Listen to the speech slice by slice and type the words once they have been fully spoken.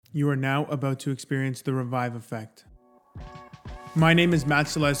You are now about to experience the Revive Effect. My name is Matt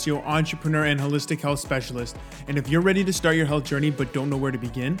Celestio, entrepreneur and holistic health specialist, and if you're ready to start your health journey but don't know where to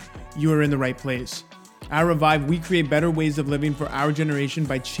begin, you are in the right place. At Revive, we create better ways of living for our generation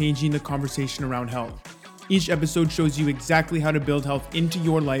by changing the conversation around health. Each episode shows you exactly how to build health into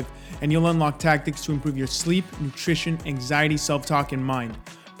your life, and you'll unlock tactics to improve your sleep, nutrition, anxiety, self-talk, and mind.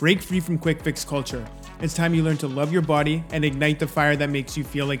 Break free from quick fix culture. It's time you learn to love your body and ignite the fire that makes you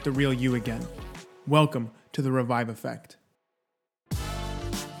feel like the real you again. Welcome to the Revive Effect.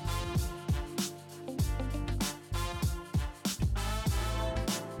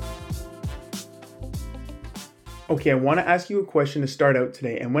 Okay, I want to ask you a question to start out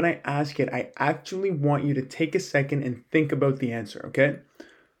today. And when I ask it, I actually want you to take a second and think about the answer, okay?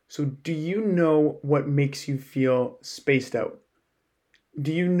 So do you know what makes you feel spaced out?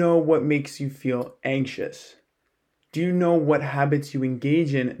 Do you know what makes you feel anxious? Do you know what habits you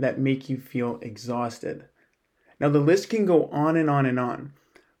engage in that make you feel exhausted? Now, the list can go on and on and on,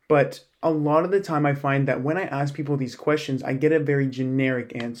 but a lot of the time I find that when I ask people these questions, I get a very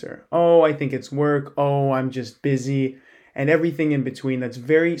generic answer. Oh, I think it's work. Oh, I'm just busy, and everything in between that's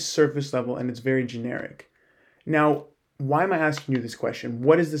very surface level and it's very generic. Now, why am I asking you this question?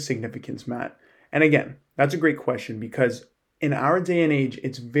 What is the significance, Matt? And again, that's a great question because in our day and age,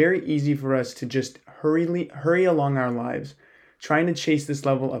 it's very easy for us to just hurry along our lives, trying to chase this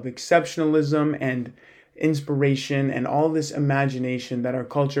level of exceptionalism and inspiration and all this imagination that our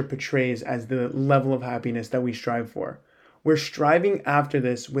culture portrays as the level of happiness that we strive for. We're striving after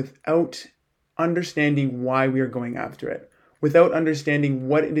this without understanding why we are going after it, without understanding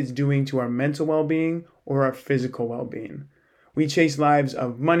what it is doing to our mental well-being or our physical well-being. We chase lives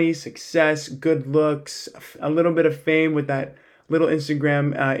of money, success, good looks, a little bit of fame with that little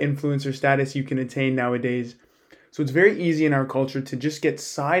Instagram influencer status you can attain nowadays. So it's very easy in our culture to just get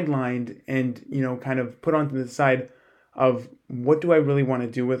sidelined and, kind of put onto the side of what do I really want to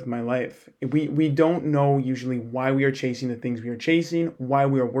do with my life? We don't know usually why we are chasing the things we are chasing, why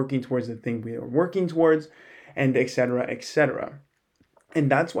we are working towards the thing we are working towards, and et cetera, et cetera.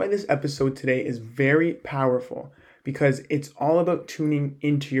 And that's why this episode today is very powerful because it's all about tuning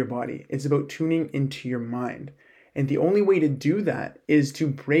into your body. It's about tuning into your mind. And the only way to do that is to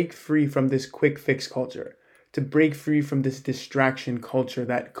break free from this quick fix culture, to break free from this distraction culture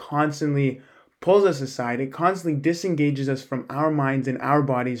that constantly pulls us aside. It constantly disengages us from our minds and our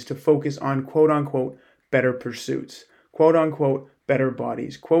bodies to focus on quote unquote better pursuits, quote unquote better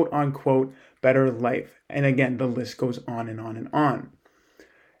bodies, quote unquote better life. And again, the list goes on and on and on.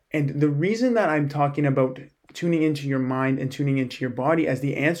 And the reason that I'm talking about tuning into your mind and tuning into your body as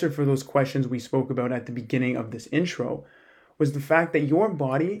the answer for those questions we spoke about at the beginning of this intro was the fact that your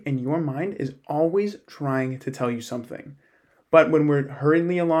body and your mind is always trying to tell you something. But when we're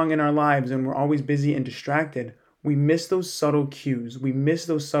hurriedly along in our lives and we're always busy and distracted, we miss those subtle cues. We miss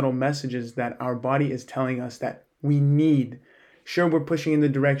those subtle messages that our body is telling us that we need. Sure, we're pushing in the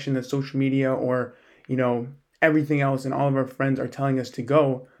direction that social media or, everything else and all of our friends are telling us to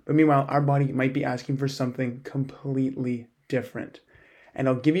go. But meanwhile, our body might be asking for something completely different. And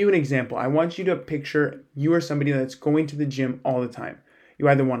I'll give you an example. I want you to picture you are somebody that's going to the gym all the time. You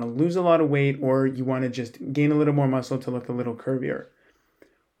either want to lose a lot of weight or you want to just gain a little more muscle to look a little curvier.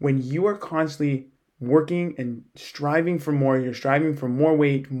 When you are constantly working and striving for more, you're striving for more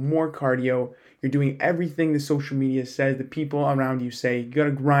weight, more cardio, you're doing everything the social media says, the people around you say, you got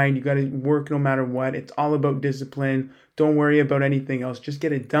to grind, you got to work no matter what. It's all about discipline. Don't worry about anything else. Just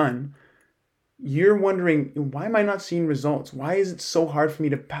get it done. You're wondering, why am I not seeing results? Why is it so hard for me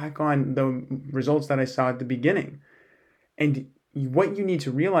to pack on the results that I saw at the beginning? And what you need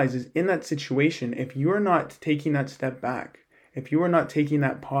to realize is in that situation, if you're not taking that step back, if you are not taking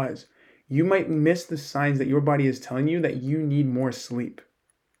that pause, you might miss the signs that your body is telling you that you need more sleep.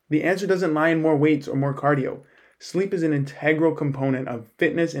 The answer doesn't lie in more weights or more cardio. Sleep is an integral component of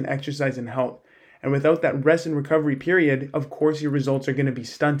fitness and exercise and health. And without that rest and recovery period, of course, your results are going to be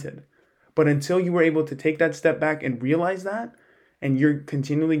stunted. But until you were able to take that step back and realize that, and you're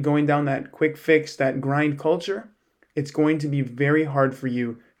continually going down that quick fix, that grind culture, it's going to be very hard for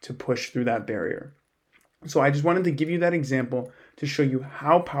you to push through that barrier. So I just wanted to give you that example to show you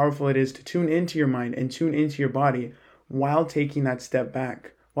how powerful it is to tune into your mind and tune into your body while taking that step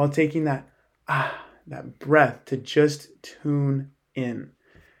back, while taking that breath to just tune in.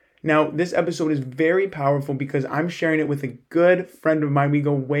 Now, this episode is very powerful because I'm sharing it with a good friend of mine. We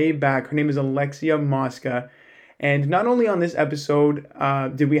go way back. Her name is Alexia Mosca. And not only on this episode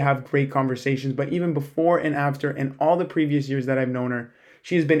did we have great conversations, but even before and after and all the previous years that I've known her,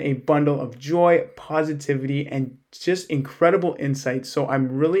 She has been a bundle of joy, positivity, and just incredible insights. So I'm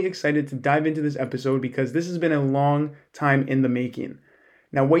really excited to dive into this episode because this has been a long time in the making.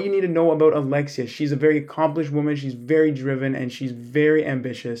 Now, what you need to know about Alexia, she's a very accomplished woman, she's very driven, and she's very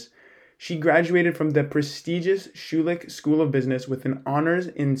ambitious. She graduated from the prestigious Schulich School of Business with an honors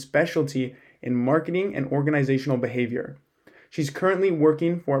in specialty in marketing and organizational behavior. She's currently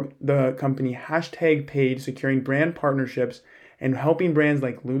working for the company #Paid, securing brand partnerships and helping brands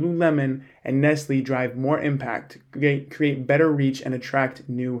like Lululemon and Nestle drive more impact, create better reach, and attract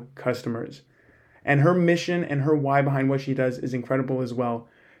new customers. And her mission and her why behind what she does is incredible as well.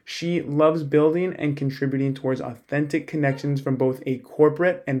 She loves building and contributing towards authentic connections from both a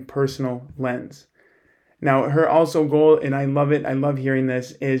corporate and personal lens. Now, her also goal, and I love it, I love hearing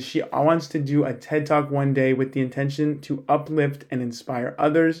this, is she wants to do a TED Talk one day with the intention to uplift and inspire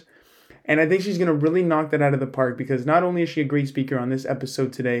others. And I think she's going to really knock that out of the park because not only is she a great speaker on this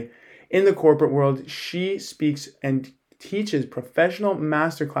episode today, in the corporate world, she speaks and teaches professional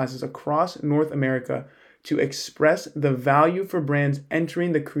masterclasses across North America to express the value for brands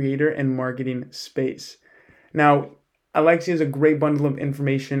entering the creator and marketing space. Now, Alexia is a great bundle of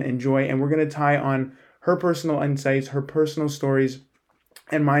information and joy, and we're going to tie on her personal insights, her personal stories,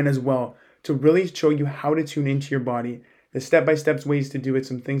 and mine as well to really show you how to tune into your body, the step-by-step ways to do it,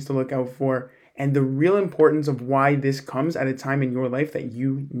 some things to look out for, and the real importance of why this comes at a time in your life that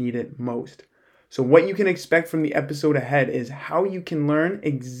you need it most. So what you can expect from the episode ahead is how you can learn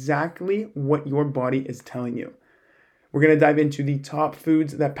exactly what your body is telling you. We're going to dive into the top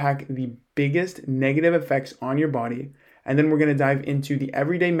foods that pack the biggest negative effects on your body, and then we're going to dive into the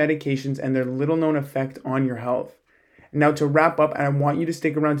everyday medications and their little known effect on your health. Now to wrap up, and I want you to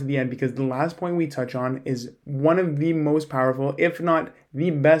stick around to the end because the last point we touch on is one of the most powerful, if not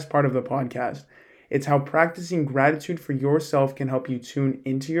the best part of the podcast. It's how practicing gratitude for yourself can help you tune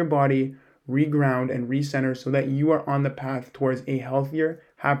into your body, reground, and recenter so that you are on the path towards a healthier,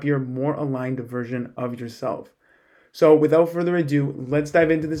 happier, more aligned version of yourself. So without further ado, let's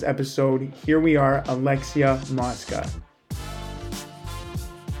dive into this episode. Here we are, Alexia Mosca.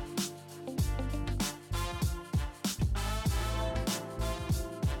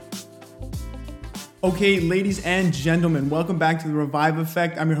 Okay, ladies and gentlemen, welcome back to the Revive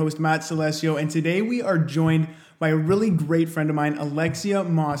Effect. I'm your host, Matt Celesio, and today we are joined by a really great friend of mine, Alexia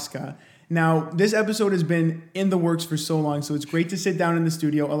Mosca. Now, this episode has been in the works for so long, so it's great to sit down in the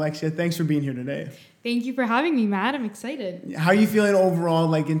studio. Alexia, thanks for being here today. Thank you for having me, Matt. I'm excited. How are you feeling overall,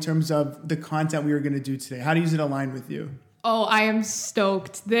 like in terms of the content we were going to do today? How does it align with you? Oh, I am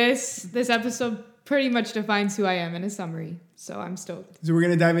stoked. This episode pretty much defines who I am in a summary. So I'm stoked. So we're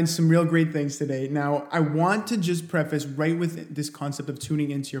going to dive into some real great things today. Now, I want to just preface right with this concept of tuning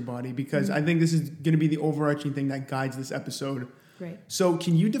into your body because I think this is going to be the overarching thing that guides this episode. Right. So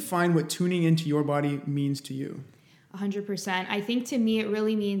can you define what tuning into your body means to you? 100%. I think to me, it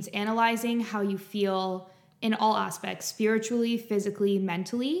really means analyzing how you feel in all aspects, spiritually, physically,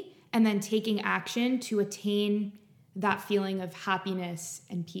 mentally, and then taking action to attain that feeling of happiness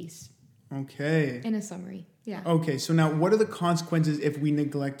and peace. Okay. In a summary. Yeah. Okay, so now what are the consequences if we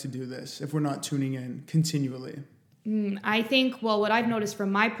neglect to do this, if we're not tuning in continually? I think, what I've noticed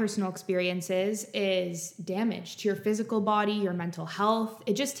from my personal experiences is damage to your physical body, your mental health.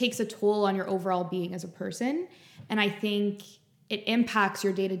 It just takes a toll on your overall being as a person. And I think it impacts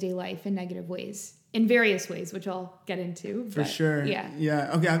your day-to-day life in negative ways, in various ways, which I'll get into. For sure. Yeah.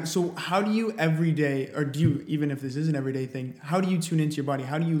 Yeah. Okay. So how do you every day, or do you, even if this is an everyday thing, how do you tune into your body?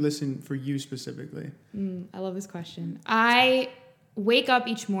 How do you listen for you specifically? I love this question. I wake up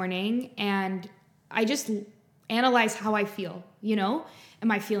each morning and I just analyze how I feel,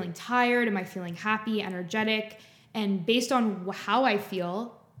 Am I feeling tired? Am I feeling happy, energetic? And based on how I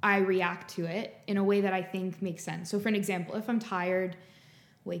feel, I react to it in a way that I think makes sense. So for an example, if I'm tired,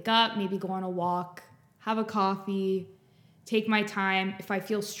 wake up, maybe go on a walk, have a coffee, take my time. If I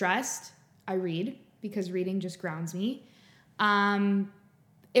feel stressed, I read because reading just grounds me.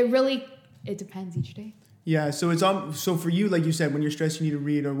 It depends each day. Yeah, so for you, like you said, when you're stressed, you need to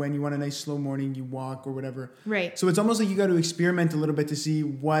read, or when you want a nice slow morning, you walk or whatever. Right. So it's almost like you got to experiment a little bit to see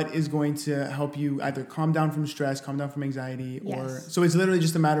what is going to help you either calm down from stress, calm down from anxiety, Yes. So it's literally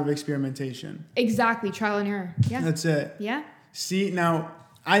just a matter of experimentation. Exactly, trial and error. Yeah. That's it. Yeah. See, now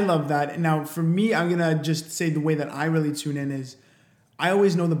I love that. Now for me, I'm gonna just say the way that I really tune in is I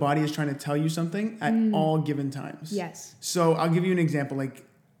always know the body is trying to tell you something at all given times. Yes. So I'll give you an example. Like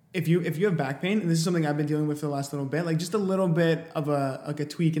if you have back pain, and this is something I've been dealing with for the last little bit, like just a little bit of a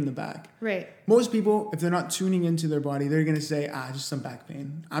tweak in the back. Right. Most people, if they're not tuning into their body, they're going to say, just some back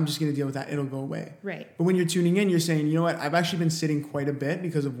pain. I'm just going to deal with that. It'll go away. Right. But when you're tuning in, you're saying, you know what? I've actually been sitting quite a bit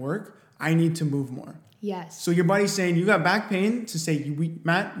because of work. I need to move more. Yes. So your body's saying, you got back pain, to say,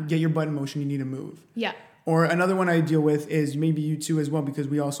 Matt, get your butt in motion. You need to move. Yeah. Or another one I deal with is, maybe you too as well, because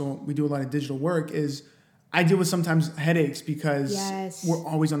we do a lot of digital work, is I deal with sometimes headaches because we're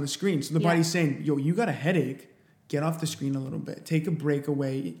always on the screen. So the body's saying, yo, you got a headache. Get off the screen a little bit. Take a break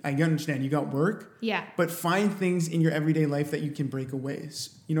away. I understand you got work. Yeah. But find things in your everyday life that you can break away.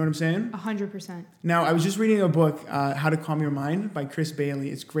 You know what I'm saying? 100%. Now, I was just reading a book, How to Calm Your Mind by Chris Bailey.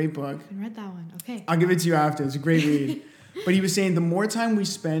 It's a great book. I read that one. Okay. I'll give it to you after. It's a great read. But he was saying the more time we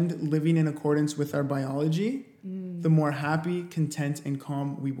spend living in accordance with our biology, the more happy, content, and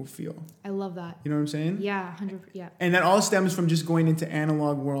calm we will feel. I love that. You know what I'm saying? Yeah, 100%. Yeah. And that all stems from just going into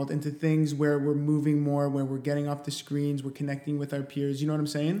analog world, into things where we're moving more, where we're getting off the screens, we're connecting with our peers. You know what I'm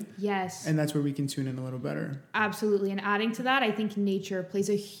saying? Yes. And that's where we can tune in a little better. Absolutely. And adding to that, I think nature plays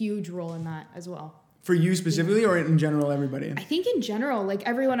a huge role in that as well. For you specifically, or in general, everybody? I think in general, like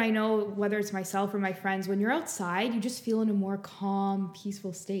everyone I know, whether it's myself or my friends, when you're outside, you just feel in a more calm,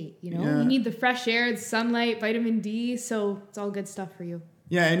 peaceful state. You know, you need the fresh air, the sunlight, vitamin D. So it's all good stuff for you.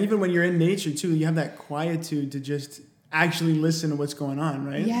 Yeah. And even when you're in nature too, you have that quietude to just actually listen to what's going on,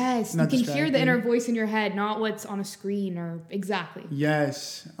 right? Yes. Not you can hear the inner voice in your head, not what's on a screen or exactly.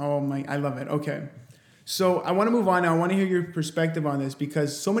 Yes. Oh my, I love it. Okay. So I want to move on now. I want to hear your perspective on this,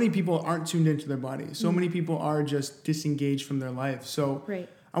 because so many people aren't tuned into their body. So many people are just disengaged from their life. So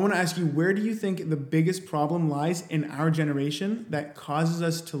I want to ask you, where do you think the biggest problem lies in our generation that causes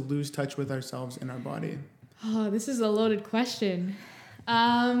us to lose touch with ourselves and our body? Oh, this is a loaded question.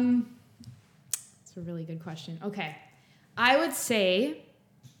 It's a really good question. Okay. I would say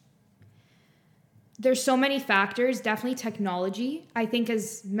there's so many factors. Definitely technology. I think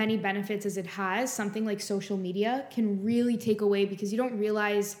as many benefits as it has, something like social media can really take away, because you don't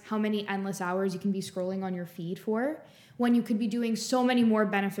realize how many endless hours you can be scrolling on your feed for, when you could be doing so many more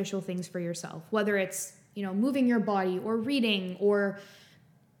beneficial things for yourself, whether it's, you know, moving your body or reading or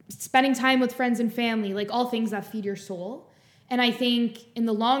spending time with friends and family, like all things that feed your soul. And I think in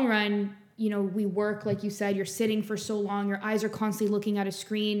the long run, you know, we work, like you said, you're sitting for so long, your eyes are constantly looking at a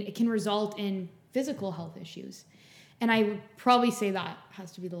screen. It can result in physical health issues. And I would probably say that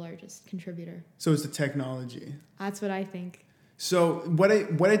has to be the largest contributor. So it's the technology. That's what I think. So what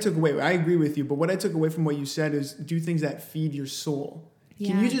I took away, I agree with you, but what I took away from what you said is do things that feed your soul.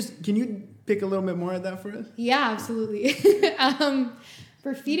 Yeah. Can you pick a little bit more of that for us? Yeah, absolutely.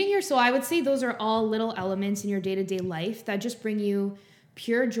 For feeding your soul, I would say those are all little elements in your day-to-day life that just bring you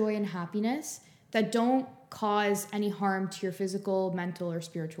pure joy and happiness, that don't cause any harm to your physical, mental, or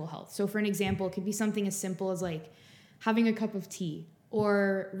spiritual health. So for an example, it could be something as simple as like having a cup of tea,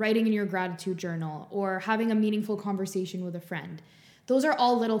 or writing in your gratitude journal, or having a meaningful conversation with a friend. Those are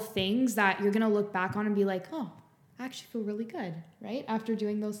all little things that you're going to look back on and be like, oh, I actually feel really good, right? After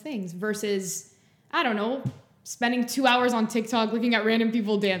doing those things, versus, I don't know, spending 2 hours on TikTok looking at random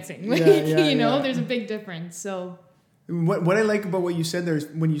people dancing. Like, there's a big difference. So what I like about what you said there is,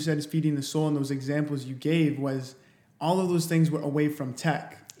 when you said it's feeding the soul, and those examples you gave, was all of those things were away from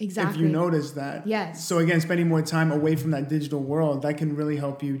tech. Exactly. If you notice that. Yes. So again, spending more time away from that digital world, that can really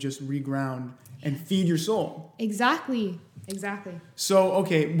help you just reground and feed your soul. Exactly. So,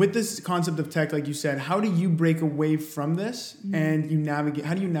 okay, with this concept of tech, like you said, how do you break away from this and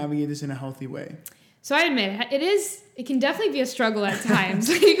how do you navigate this in a healthy way? So I admit, it can definitely be a struggle at times.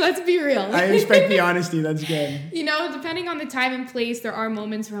 Like, let's be real. I respect the honesty. That's good. You know, depending on the time and place, there are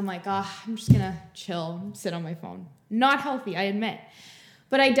moments where I'm like, I'm just going to chill, sit on my phone. Not healthy, I admit.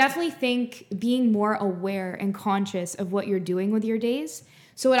 But I definitely think being more aware and conscious of what you're doing with your days.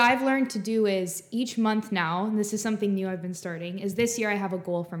 So what I've learned to do is each month now, and this is something new I've been starting, is this year I have a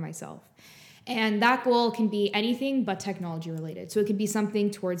goal for myself. And that goal can be anything but technology related. So it could be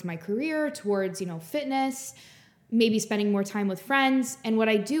something towards my career, towards, fitness, maybe spending more time with friends. And what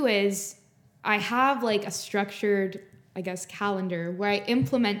I do is I have like a structured, calendar where I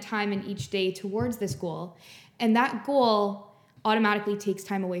implement time in each day towards this goal. And that goal automatically takes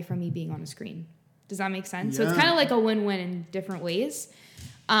time away from me being on a screen. Does that make sense? Yeah. So it's kind of like a win-win in different ways.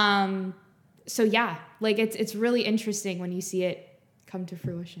 It's really interesting when you see it come to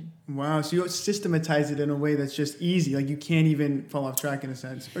fruition. Wow. So you systematize it in a way that's just easy. Like you can't even fall off track in a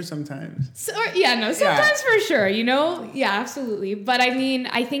sense, or sometimes. Sometimes for sure, Yeah, absolutely. But I mean,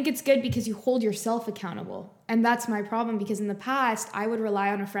 I think it's good because you hold yourself accountable. And that's my problem, because in the past, I would rely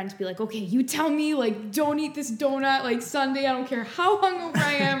on a friend to be like, okay, you tell me, like, don't eat this donut, like Sunday, I don't care how hungover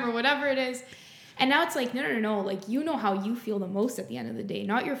I am or whatever it is. And now it's like, no. Like, you know how you feel the most at the end of the day,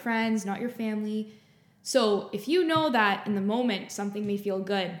 not your friends, not your family. So if you know that in the moment something may feel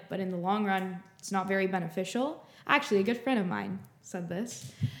good, but in the long run it's not very beneficial. Actually, a good friend of mine said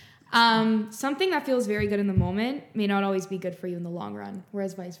this. Something that feels very good in the moment may not always be good for you in the long run.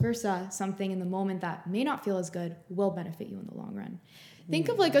 Whereas vice versa, something in the moment that may not feel as good will benefit you in the long run. Think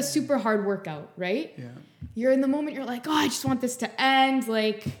of like a super hard workout, right? Yeah. You're in the moment, you're like, oh, I just want this to end.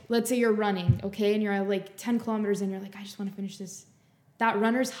 Like, let's say you're running, okay? And you're like 10 kilometers in, you're like, I just want to finish this. That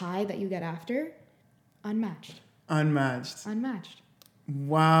runner's high that you get after, unmatched.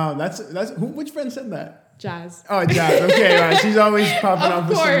 Wow, which friend said that? Jazz. Oh, Jazz. Okay, right. She's always popping Of up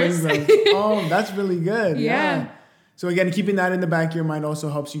with some course. wisdom. Oh, that's really good. Yeah. So again, keeping that in the back of your mind also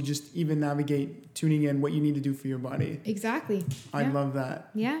helps you just even navigate tuning in what you need to do for your body. Exactly. I love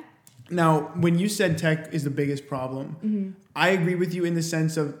that. Yeah. Now, when you said tech is the biggest problem, I agree with you in the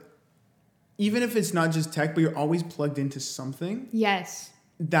sense of even if it's not just tech, but you're always plugged into something. Yes.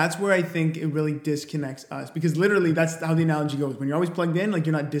 That's where I think it really disconnects us, because literally that's how the analogy goes. When you're always plugged in, like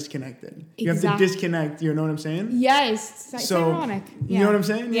you're not disconnected. You have to disconnect. You know what I'm saying? Yes. It's ironic. Yeah. You know what I'm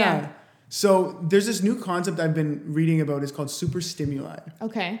saying? Yeah. So there's this new concept I've been reading about. It's called superstimuli.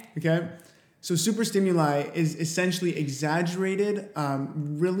 Okay. So superstimuli is essentially exaggerated,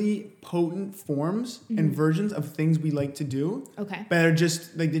 really potent forms and versions of things we like to do. Okay. But are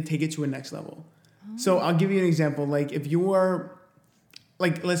just like they take it to a next level. Oh. So I'll give you an example. Like if you are,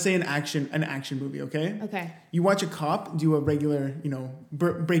 like let's say an action movie, okay? Okay. You watch a cop do a regular,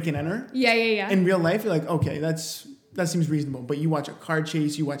 break and enter. Yeah. In real life, you're like, okay, that seems reasonable. But you watch a car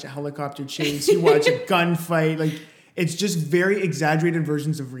chase, you watch a helicopter chase, you watch a gunfight, like it's just very exaggerated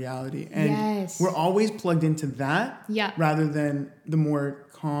versions of reality. And we're always plugged into that rather than the more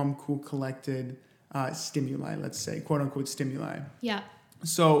calm, cool, collected stimuli, let's say, quote unquote stimuli. Yeah.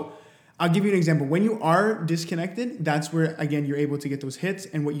 So I'll give you an example. When you are disconnected, that's where, again, you're able to get those hits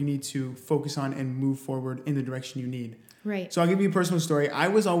and what you need to focus on and move forward in the direction you need. Right. So I'll give you a personal story. I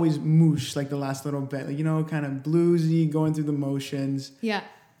was always moosh, like the last little bit, like, kind of bluesy, going through the motions. Yeah.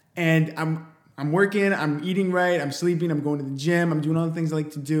 And I'm working, I'm eating right, I'm sleeping, I'm going to the gym, I'm doing all the things I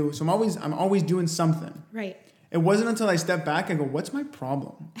like to do. So I'm always doing something. Right. It wasn't until I stepped back, I go, what's my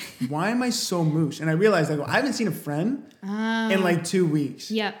problem? Why am I so moosh? And I realized, I haven't seen a friend in like 2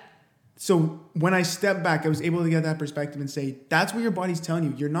 weeks. Yeah. So when I stepped back, I was able to get that perspective and say, that's what your body's telling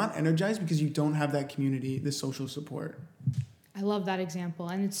you. You're not energized because you don't have that community, the social support. I love that example.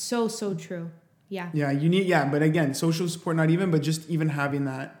 And it's so, so true. Yeah. Yeah, but again, social support, not even, but just even having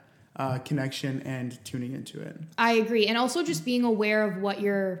that connection and tuning into it. I agree. And also just being aware of what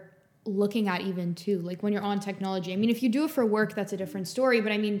you're looking at even too, like when you're on technology. I mean, if you do it for work, that's a different story.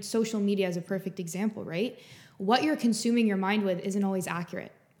 But I mean, social media is a perfect example, right? What you're consuming your mind with isn't always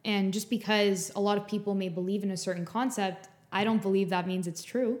accurate. And just because a lot of people may believe in a certain concept, I don't believe that means it's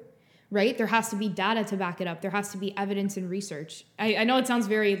true, right? There has to be data to back it up. There has to be evidence and research. I know it sounds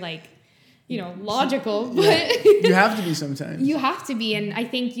very logical, but you have to be sometimes. You have to be. And I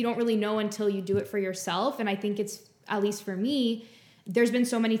think you don't really know until you do it for yourself. And I think it's, at least for me, there's been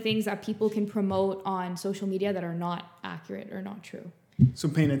so many things that people can promote on social media that are not accurate or not true. So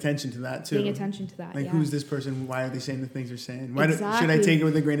paying attention to that too. Like, who's this person? Why are they saying the things they're saying? Should I take it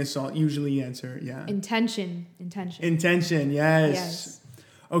with a grain of salt? Usually the answer, Intention, yes.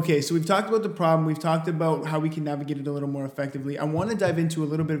 Okay, so we've talked about the problem. We've talked about how we can navigate it a little more effectively. I want to dive into a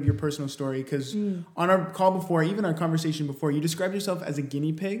little bit of your personal story because on our call before, even our conversation before, you described yourself as a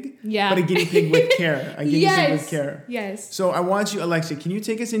guinea pig. Yeah. But a guinea pig with care. A guinea pig with care. Yes. So I want you, Alexia, can you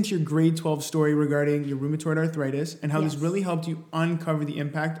take us into your grade 12 story regarding your rheumatoid arthritis and how this really helped you uncover the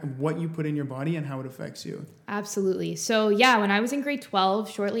impact of what you put in your body and how it affects you? Absolutely. So when I was in grade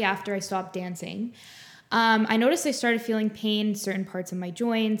 12, shortly after I stopped dancing, I noticed I started feeling pain in certain parts of my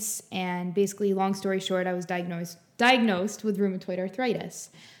joints, and basically, long story short, I was diagnosed with rheumatoid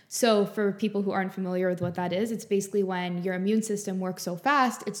arthritis. So for people who aren't familiar with what that is, it's basically when your immune system works so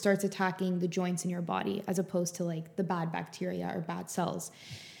fast, it starts attacking the joints in your body as opposed to like the bad bacteria or bad cells.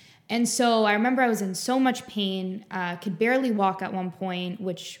 And so I remember I was in so much pain, could barely walk at one point,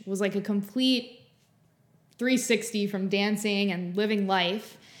 which was like a complete 360 from dancing and living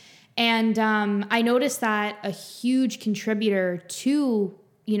life. And I noticed that a huge contributor to,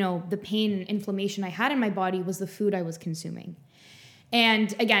 the pain and inflammation I had in my body was the food I was consuming.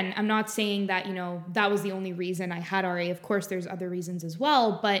 And again, I'm not saying that, that was the only reason I had RA. Of course, there's other reasons as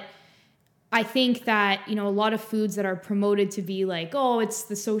well. But I think that, a lot of foods that are promoted to be like, oh, it's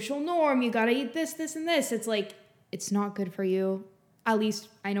the social norm. You got to eat this, this, and this. It's like, it's not good for you. At least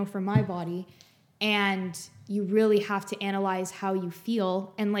I know for my body. And you really have to analyze how you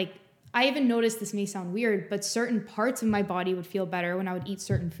feel. And like, I even noticed, this may sound weird, but certain parts of my body would feel better when I would eat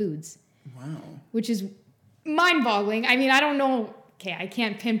certain foods. Wow. Which is mind-boggling. I mean, I don't know. Okay, I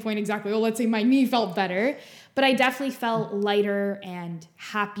can't pinpoint exactly, let's say my knee felt better. But I definitely felt lighter and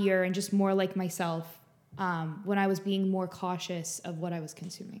happier and just more like myself when I was being more cautious of what I was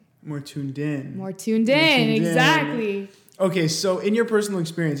consuming. More tuned in. Exactly. Okay, so in your personal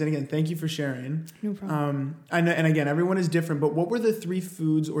experience, and again, thank you for sharing. No problem. And again, everyone is different, but what were the 3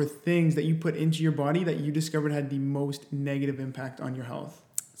 foods or things that you put into your body that you discovered had the most negative impact on your health?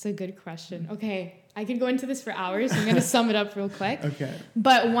 It's a good question. Okay, I could go into this for hours, so I'm going to sum it up real quick. Okay.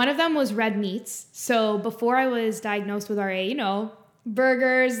 But one of them was red meats. So before I was diagnosed with RA,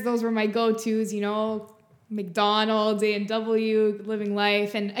 burgers, those were my go-tos, McDonald's, A&W, living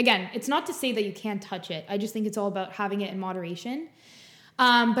life. And again, it's not to say that you can't touch it. I just think it's all about having it in moderation.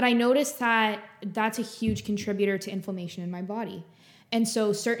 But I noticed that that's a huge contributor to inflammation in my body. And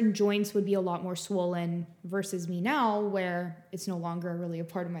so certain joints would be a lot more swollen versus me now, where it's no longer really a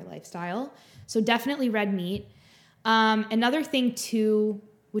part of my lifestyle. So definitely red meat. Another thing too,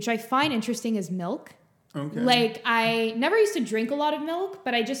 which I find interesting, is milk. Okay. Like, I never used to drink a lot of milk,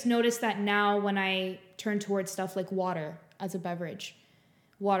 but I just noticed that now when I turn towards stuff like water as a beverage,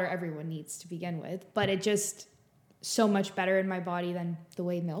 water everyone needs to begin with, but it just so much better in my body than the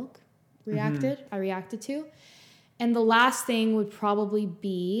way milk I reacted to. And the last thing would probably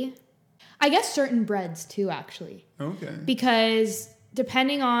be, I guess, certain breads too, actually. Okay. Because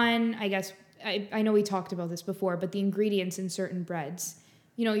depending on, I guess, I know we talked about this before, but the ingredients in certain breads,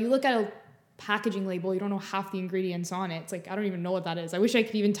 you look at a packaging label, you don't know half the ingredients on it. It's like, I don't even know what that is. I wish I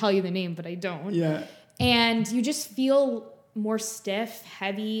could even tell you the name, but I don't. Yeah. And you just feel more stiff,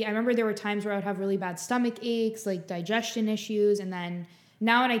 heavy. I remember there were times where I would have really bad stomach aches, like digestion issues. And then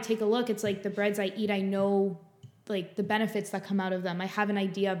now when I take a look, it's like the breads I eat, I know like the benefits that come out of them. I have an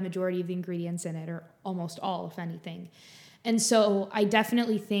idea of majority of the ingredients in it, or almost all, if anything. And so I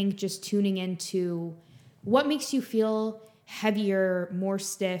definitely think just tuning into what makes you feel heavier, more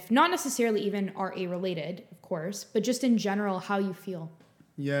stiff, not necessarily even RA related, of course, but just in general, how you feel.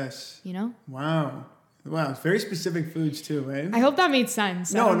 Yes. Wow. It's very specific foods too, right? I hope that made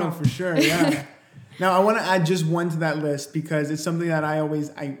sense. No, for sure. Yeah. Now I want to add just one to that list because it's something that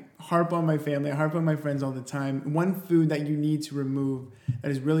I harp on my family, I harp on my friends all the time. One food that you need to remove that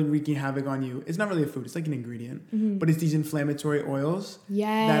is really wreaking havoc on you, it's not really a food, it's like an ingredient, but it's these inflammatory oils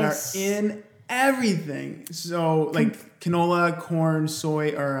that are in everything. So like canola, corn,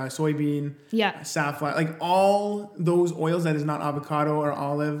 soy, or soybean, safflower, like all those oils that is not avocado or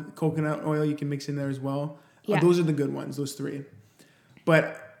olive, coconut oil, you can mix in there as well. Those are the good ones, those 3.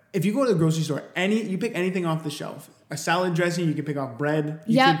 But if you go to the grocery store, you pick anything off the shelf. A salad dressing, you can pick off bread.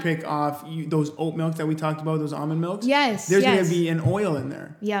 You can pick off those oat milks that we talked about, those almond milks. Yes. There's going to be an oil in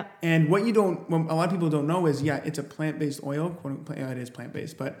there. Yep. And what a lot of people don't know is, it's a plant-based oil. It is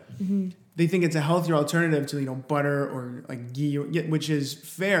plant-based, but they think it's a healthier alternative to, butter or like ghee, which is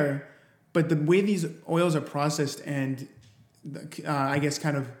fair. But the way these oils are processed and I guess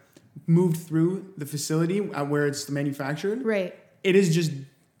kind of moved through the facility where it's manufactured, right? It is just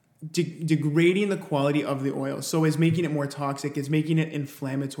degrading the quality of the oil. So it's making it more toxic. It's making it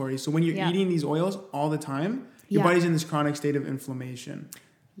inflammatory. So when you're eating these oils all the time, your body's in this chronic state of inflammation.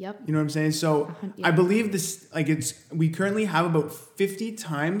 Yep. You know what I'm saying? So I believe this, we currently have about 50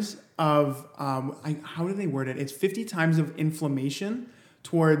 times of, how do they word it? It's 50 times of inflammation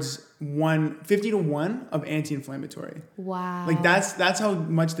towards 50 to 1 of anti-inflammatory. Wow. Like that's how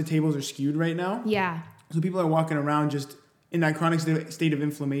much the tables are skewed right now. Yeah. So people are walking around just in that chronic state of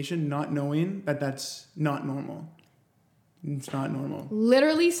inflammation, not knowing that that's not normal. It's not normal.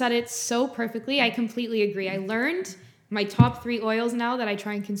 Literally said it so perfectly. I completely agree. I learned my top 3 oils now that I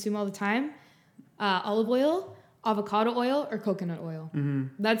try and consume all the time. Olive oil, avocado oil, or coconut oil. Mm-hmm.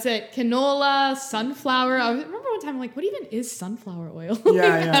 That's it. Canola, sunflower. I remember one time I'm like, what even is sunflower oil?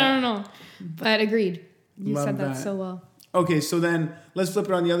 I don't know. But agreed. You said that so well. Okay, so then let's flip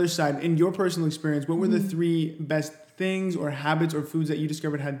it on the other side. In your personal experience, what were the 3 best things or habits or foods that you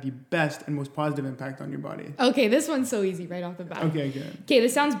discovered had the best and most positive impact on your body? Okay, this one's so easy right off the bat. Okay, good. Okay,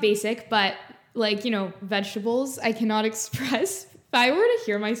 this sounds basic, but vegetables, I cannot express. If I were to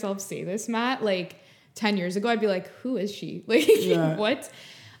hear myself say this, Matt, 10 years ago, I'd be like, who is she? What?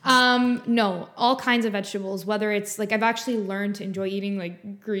 No, all kinds of vegetables, whether it's like I've actually learned to enjoy eating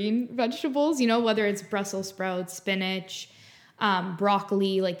like green vegetables, whether it's Brussels sprouts, spinach,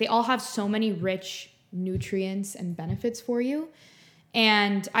 broccoli, like they all have so many rich nutrients and benefits for you.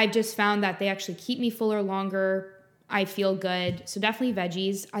 And I've just found that they actually keep me fuller longer. I feel good. So definitely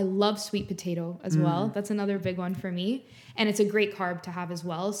veggies. I love sweet potato as well. That's another big one for me. And it's a great carb to have as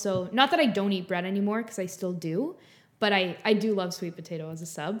well. So not that I don't eat bread anymore, because I still do, but I do love sweet potato as a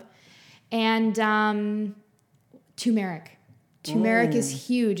sub. And turmeric. Turmeric is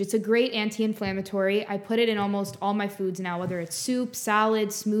huge. It's a great anti-inflammatory. I put it in almost all my foods now, whether it's soup, salad,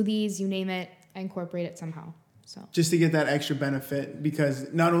 smoothies, you name it. I incorporate it somehow. So just to get that extra benefit,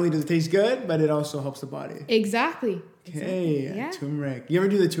 because not only does it taste good, but it also helps the body. Exactly. Okay, Yeah. Turmeric. You ever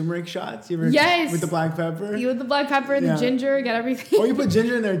do the turmeric shots? Yes. With the black pepper? You with the black pepper, the ginger, get everything. Oh, you put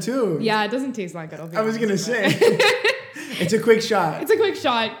ginger in there too? Yeah, it doesn't taste that good. I was going to say. It's a quick shot. It's a quick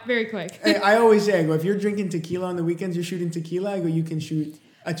shot. Very quick. I always say, I go, if you're drinking tequila on the weekends, you're shooting tequila, I go, you can shoot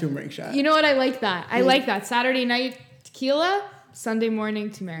a turmeric shot. You know what? I like that. I like that. Saturday night tequila, Sunday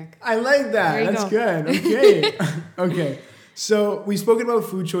morning turmeric. I like that. That's good. Okay. Okay. So we've spoken about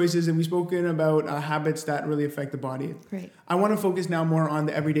food choices and we've spoken about habits that really affect the body. Right. I want to focus now more on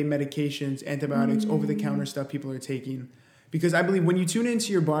the everyday medications, antibiotics, over-the-counter stuff people are taking. Because I believe when you tune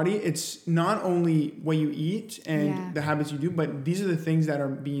into your body, it's not only what you eat and the habits you do, but these are the things that are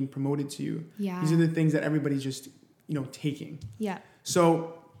being promoted to you. Yeah. These are the things that everybody's just, taking. Yeah.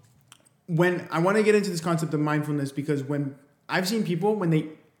 So when I want to get into this concept of mindfulness, because when I've seen people, when they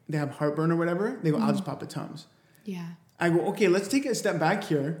have heartburn or whatever, they go, I'll just pop a Tums. Yeah. I go, okay, let's take a step back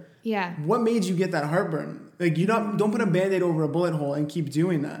here. Yeah. What made you get that heartburn? Like, don't put a Band-Aid over a bullet hole and keep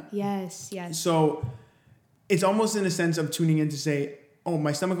doing that. Yes. So it's almost in a sense of tuning in to say, oh,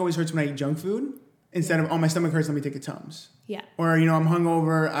 my stomach always hurts when I eat junk food, instead of, oh, my stomach hurts, let me take a Tums. Yeah. Or, I'm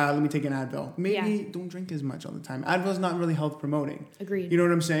hungover, let me take an Advil. Maybe don't drink as much all the time. Advil's not really health promoting. Agreed. You know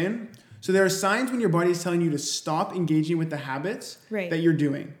what I'm saying? So there are signs when your body is telling you to stop engaging with the habits that you're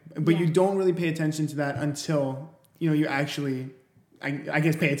doing. But you don't really pay attention to that until, you actually, I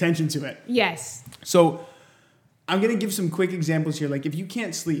guess, pay attention to it. Yes. So I'm going to give some quick examples here. Like if you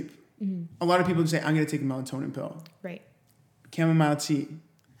can't sleep, a lot of people say, I'm going to take a melatonin pill. Right. Chamomile tea.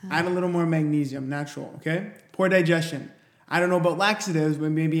 Add a little more magnesium, natural, okay? Poor digestion. I don't know about laxatives, but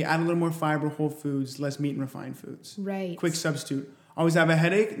maybe add a little more fiber, whole foods, less meat and refined foods. Right. Quick substitute. Always have a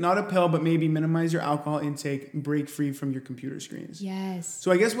headache, not a pill, but maybe minimize your alcohol intake, break free from your computer screens. Yes.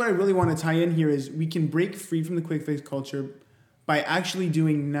 So I guess what I really want to tie in here is we can break free from the quick fix culture by actually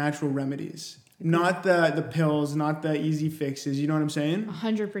doing natural remedies. Not the pills, not the easy fixes. You know what I'm saying?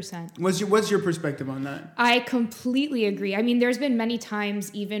 100%. What's your perspective on that? I completely agree. I mean, there's been many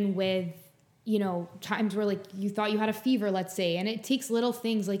times, even with, times where like you thought you had a fever, let's say, and it takes little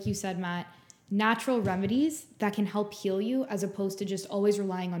things, like you said, Matt, natural remedies that can help heal you as opposed to just always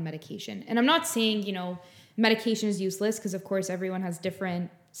relying on medication. And I'm not saying, medication is useless, because of course everyone has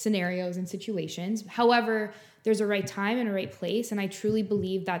different scenarios and situations. However, there's a right time and a right place. And I truly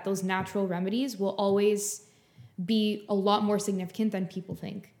believe that those natural remedies will always be a lot more significant than people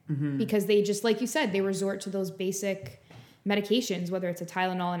think. Because they just, like you said, they resort to those basic medications, whether it's a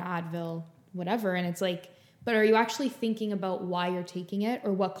Tylenol, an Advil, whatever. And it's like, but are you actually thinking about why you're taking it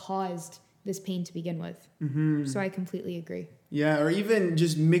or what caused this pain to begin with? So I completely agree. Yeah, or even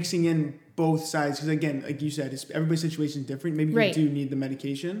just mixing in both sides. Because again, like you said, everybody's situation is different. Maybe you do need the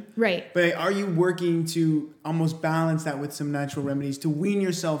medication. Right. But are you working to almost balance that with some natural remedies to wean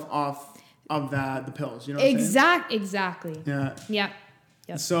yourself off of the pills? You know what I'm saying? Exactly. Yeah. Yep.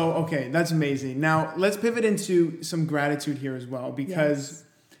 So, okay, that's amazing. Now, let's pivot into some gratitude here as well, because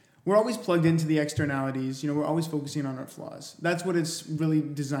we're always plugged into the externalities. We're always focusing on our flaws. That's what it's really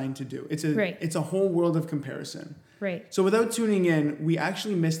designed to do. It's a whole world of comparison. Right. So without tuning in, we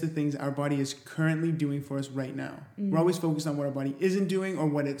actually miss the things our body is currently doing for us right now. We're always focused on what our body isn't doing or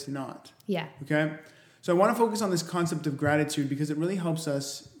what it's not. Yeah. Okay? So I want to focus on this concept of gratitude because it really helps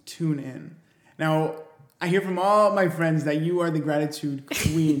us tune in. Now, I hear from all my friends that you are the gratitude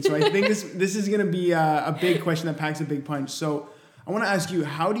queen. So I think this is going to be a big question that packs a big punch. So I want to ask you,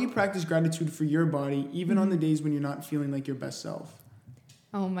 how do you practice gratitude for your body, even on the days when you're not feeling like your best self?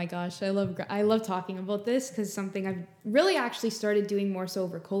 Oh my gosh, I love talking about this, because something I've really actually started doing more so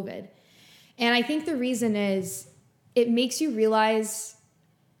over COVID. And I think the reason is it makes you realize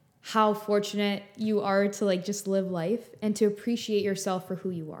how fortunate you are to like just live life and to appreciate yourself for who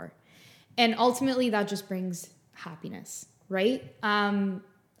you are. And ultimately that just brings happiness, right?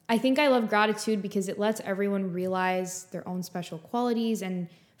 I think I love gratitude because it lets everyone realize their own special qualities. And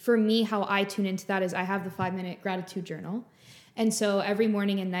for me, how I tune into that is I have the 5-minute gratitude journal. And so every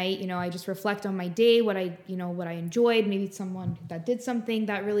morning and night, you know, I just reflect on my day, what I enjoyed, maybe someone that did something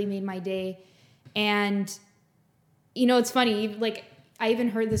that really made my day. And, you know, it's funny, like I even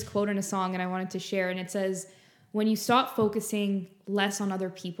heard this quote in a song and I wanted to share, and it says, when you stop focusing less on other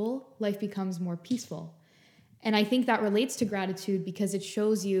people, life becomes more peaceful. And I think that relates to gratitude because it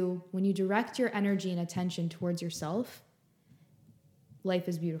shows you when you direct your energy and attention towards yourself, life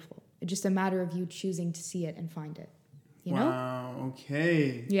is beautiful. It's just a matter of you choosing to see it and find it. You know? Wow,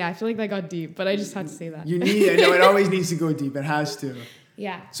 okay. Yeah, I feel like that got deep, but I just had to say that. You need it. No, it always needs to go deep. It has to.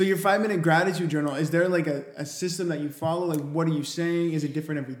 Yeah. So your 5-minute gratitude journal, is there like a system that you follow? Like, what are you saying? Is it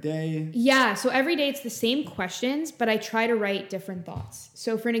different every day? Yeah. So every day it's the same questions, but I try to write different thoughts.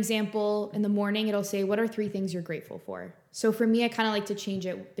 So for an example, in the morning, it'll say, what are 3 things you're grateful for? So for me, I kind of like to change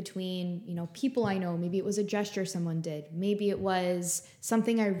it between, you know, people I know. Maybe it was a gesture someone did. Maybe it was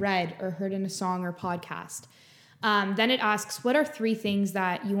something I read or heard in a song or podcast. Then it asks, what are 3 things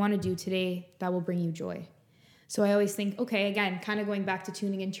that you want to do today that will bring you joy? So I always think, okay, again, kind of going back to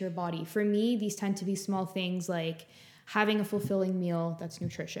tuning into your body. For me, these tend to be small things like having a fulfilling meal that's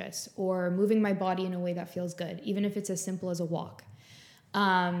nutritious or moving my body in a way that feels good, even if it's as simple as a walk.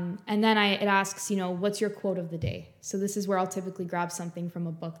 And then it asks, you know, what's your quote of the day? So this is where I'll typically grab something from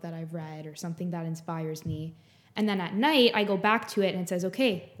a book that I've read or something that inspires me. And then at night, I go back to it and it says,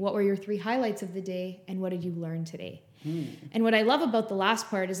 okay, what were your 3 highlights of the day and what did you learn today? And what I love about the last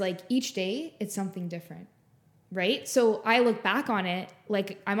part is like each day, it's something different. Right? So I look back on it,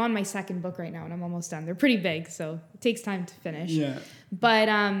 like I'm on my 2nd book right now and I'm almost done. They're pretty big, so it takes time to finish. Yeah. But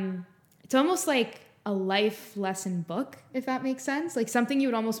it's almost like a life lesson book, if that makes sense. Like something you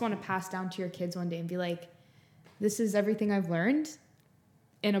would almost want to pass down to your kids one day and be like, this is everything I've learned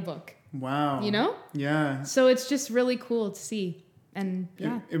in a book. Wow. You know? Yeah. So it's just really cool to see. And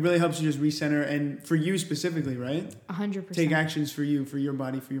yeah. It really helps you just recenter, and for you specifically, right? 100%. Take actions for you, for your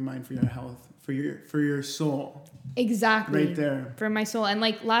body, for your mind, for your health, for your soul. Exactly. Right there. For my soul. And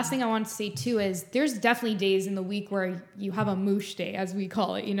like last thing I want to say too is there's definitely days in the week where you have a moosh day, as we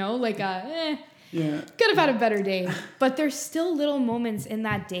call it, you know, like yeah, could have had a better day. But there's still little moments in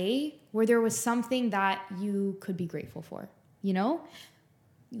that day where there was something that you could be grateful for, you know?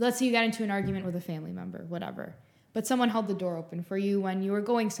 Let's say you got into an argument with a family member, whatever. But someone held the door open for you when you were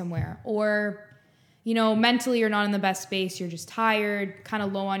going somewhere. Or, you know, mentally you're not in the best space. You're just tired, kind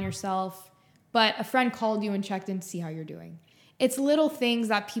of low on yourself. But a friend called you and checked in to see how you're doing. It's little things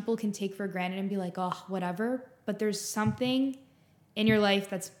that people can take for granted and be like, oh, whatever. But there's something in your life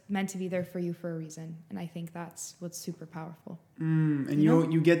that's meant to be there for you for a reason. And I think that's what's super powerful. And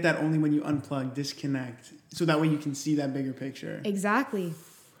you get that only when you unplug, disconnect. So that way you can see that bigger picture. Exactly.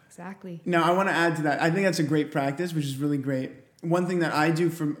 Now, I want to add to that. I think that's a great practice, which is really great. One thing that I do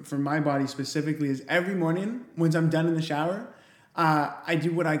for my body specifically is every morning, once I'm done in the shower, I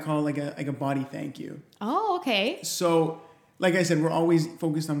do what I call like a body thank you. Oh, okay. So, like I said, we're always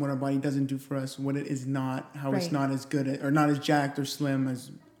focused on what our body doesn't do for us, what it is not, how it's not as good or not as jacked or slim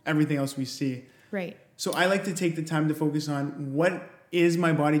as everything else we see. Right. So I like to take the time to focus on what is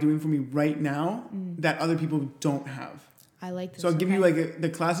my body doing for me right now that other people don't have. I like this. So I'll give you like the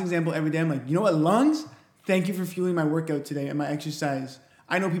classic example every day. I'm like, you know what, lungs? Thank you for fueling my workout today and my exercise.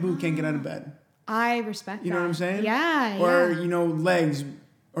 I know people who can't get out of bed. I respect that. You know what I'm saying? Yeah. Or, you know, legs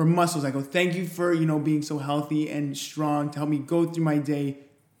or muscles. I go, thank you for, you know, being so healthy and strong to help me go through my day,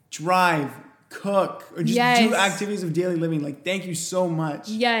 drive, cook, or just do activities of daily living. Like, thank you so much.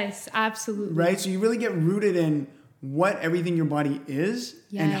 Yes, absolutely. Right? So you really get rooted in what everything your body is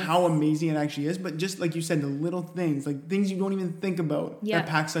and how amazing it actually is. But just like you said, the little things, like things you don't even think about that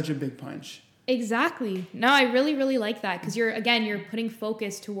pack such a big punch. Exactly. No, I really, really like that because you're putting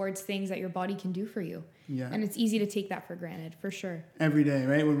focus towards things that your body can do for you. Yeah. And it's easy to take that for granted, for sure. Every day,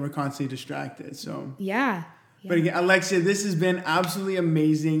 right? When we're constantly distracted. So yeah. But again, Alexia, this has been absolutely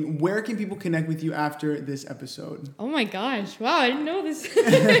amazing. Where can people connect with you after this episode? Oh my gosh. Wow, I didn't know this.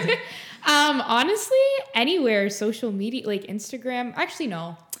 Honestly, anywhere, social media, like Instagram. Actually,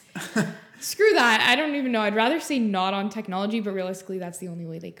 no. Screw that. I don't even know. I'd rather say not on technology, but realistically, that's the only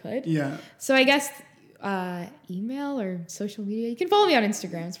way they could. Yeah. So I guess email or social media. You can follow me on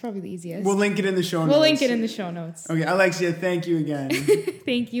Instagram. It's probably the easiest. We'll link it in the show notes. We'll link it in the show notes. Okay, Alexia, thank you again.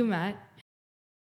 Thank you, Matt.